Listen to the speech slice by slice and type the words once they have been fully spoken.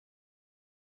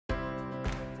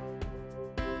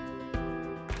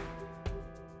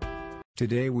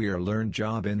Today we are learn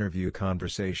job interview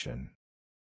conversation.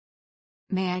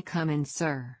 May I come in,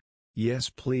 sir? Yes,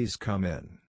 please come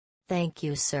in. Thank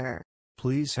you, sir.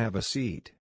 Please have a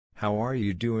seat. How are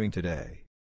you doing today?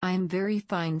 I am very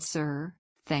fine, sir,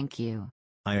 thank you.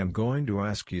 I am going to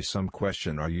ask you some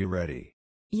question. Are you ready?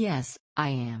 Yes, I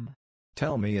am.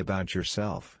 Tell me about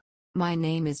yourself. My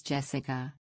name is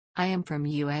Jessica. I am from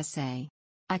USA.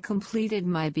 I completed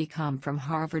my BCom from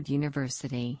Harvard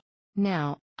University.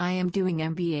 Now, I am doing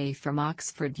MBA from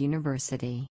Oxford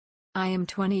University. I am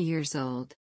 20 years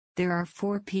old. There are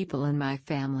 4 people in my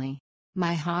family.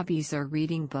 My hobbies are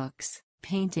reading books,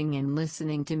 painting and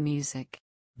listening to music.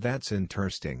 That's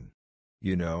interesting.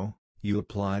 You know, you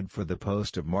applied for the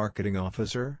post of marketing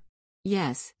officer?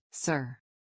 Yes, sir.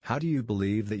 How do you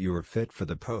believe that you are fit for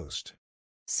the post?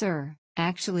 Sir,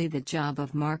 actually the job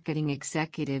of marketing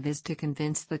executive is to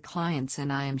convince the clients,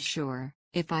 and I am sure,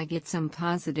 if I get some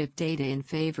positive data in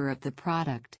favor of the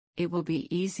product, it will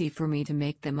be easy for me to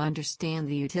make them understand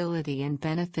the utility and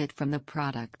benefit from the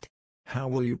product. How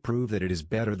will you prove that it is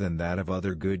better than that of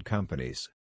other good companies?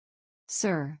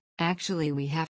 Sir, actually we have